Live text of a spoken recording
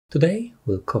Today,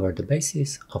 we'll cover the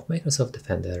basics of Microsoft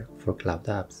Defender for cloud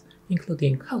apps,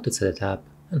 including how to set it up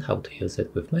and how to use it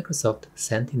with Microsoft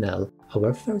Sentinel.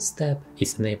 Our first step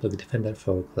is enabling Defender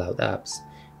for cloud apps.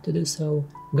 To do so,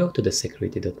 go to the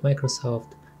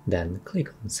security.microsoft, then click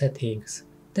on Settings,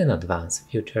 then Advanced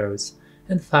Features,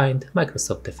 and find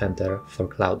Microsoft Defender for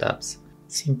cloud apps.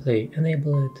 Simply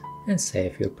enable it and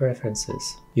save your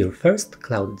preferences. Your first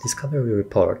Cloud Discovery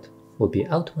report will be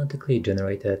automatically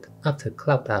generated after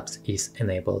Cloud Apps is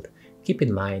enabled. Keep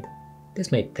in mind,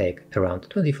 this may take around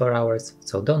 24 hours,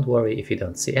 so don't worry if you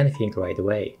don't see anything right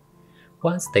away.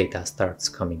 Once data starts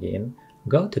coming in,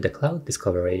 go to the Cloud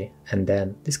Discovery and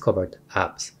then Discovered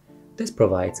Apps. This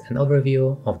provides an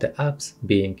overview of the apps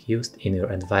being used in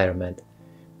your environment.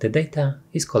 The data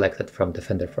is collected from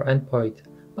Defender for Endpoint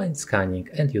by scanning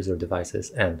end-user devices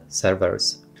and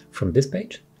servers. From this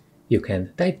page, you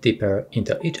can dive deeper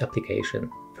into each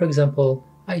application. For example,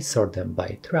 I sort them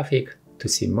by traffic. To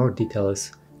see more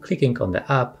details, clicking on the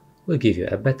app will give you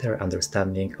a better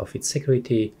understanding of its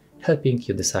security, helping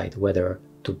you decide whether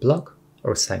to block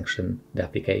or sanction the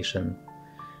application.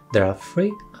 There are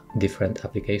 3 different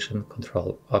application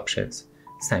control options.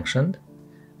 Sanctioned.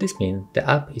 This means the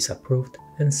app is approved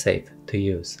and safe to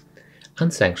use.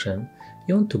 Unsanctioned.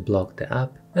 You want to block the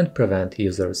app and prevent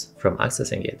users from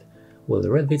accessing it. We'll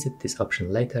revisit this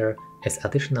option later as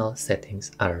additional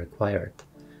settings are required.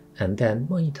 And then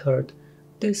Monitored.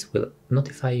 This will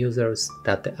notify users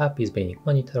that the app is being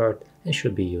monitored and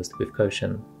should be used with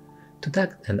caution. To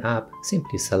tag an app,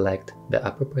 simply select the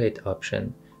appropriate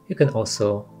option. You can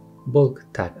also bulk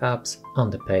tag apps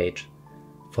on the page.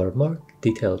 For more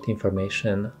detailed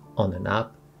information on an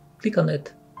app, click on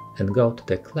it and go to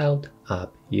the Cloud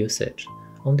App Usage.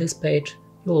 On this page,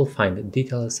 you will find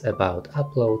details about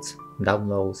uploads,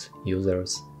 downloads,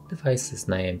 users, devices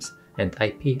names, and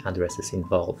IP addresses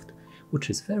involved, which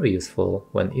is very useful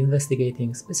when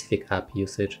investigating specific app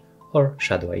usage or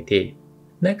shadow IT.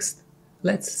 Next,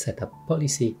 let's set up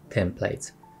policy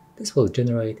templates. This will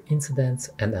generate incidents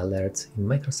and alerts in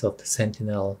Microsoft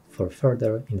Sentinel for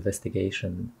further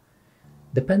investigation.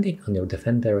 Depending on your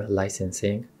Defender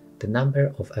licensing, the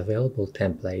number of available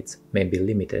templates may be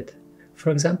limited.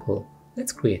 For example,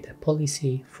 let's create a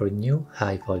policy for a new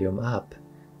high-volume app.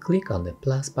 Click on the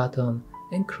plus button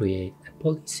and create a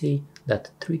policy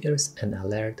that triggers an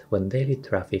alert when daily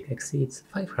traffic exceeds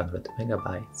 500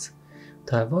 megabytes.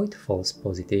 To avoid false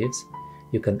positives,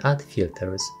 you can add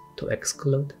filters to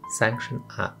exclude sanctioned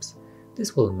apps.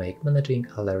 This will make managing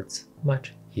alerts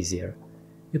much easier.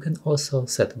 You can also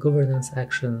set governance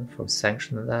action for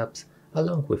sanctioned apps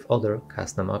along with other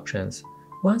custom options.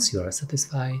 Once you are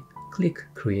satisfied, click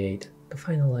Create to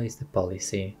finalize the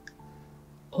policy.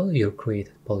 All your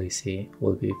created policy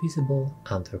will be visible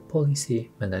under Policy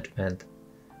Management,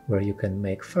 where you can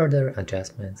make further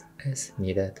adjustments as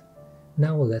needed.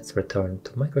 Now let's return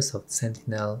to Microsoft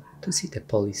Sentinel to see the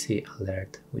policy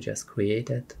alert we just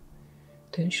created.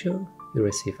 To ensure you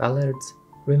receive alerts,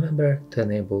 remember to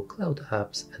enable Cloud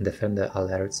Apps and Defender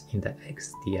alerts in the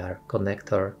XDR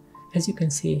connector. As you can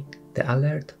see, the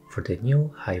alert for the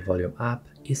new high-volume app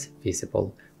is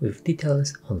visible with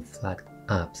details on flagged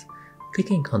apps.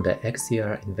 Clicking on the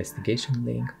XDR investigation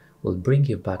link will bring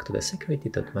you back to the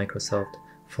security.microsoft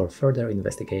for further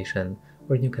investigation,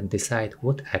 where you can decide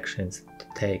what actions to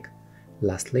take.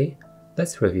 Lastly,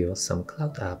 let's review some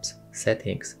Cloud Apps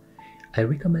settings. I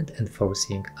recommend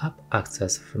enforcing app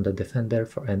access from the Defender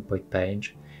for Endpoint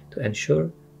page to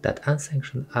ensure that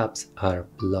unsanctioned apps are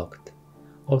blocked.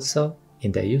 Also,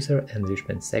 in the User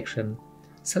Enrichment section,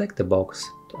 select the box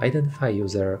to identify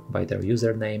user by their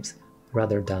usernames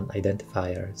rather than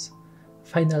identifiers.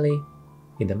 Finally,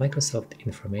 in the Microsoft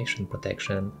Information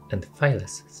Protection and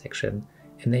Files section,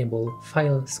 enable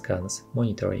File Scans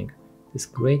Monitoring. This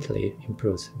greatly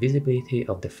improves visibility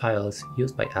of the files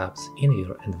used by apps in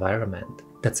your environment.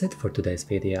 That's it for today's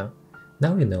video.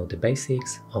 Now you know the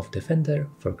basics of Defender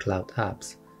for cloud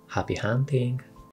apps. Happy hunting!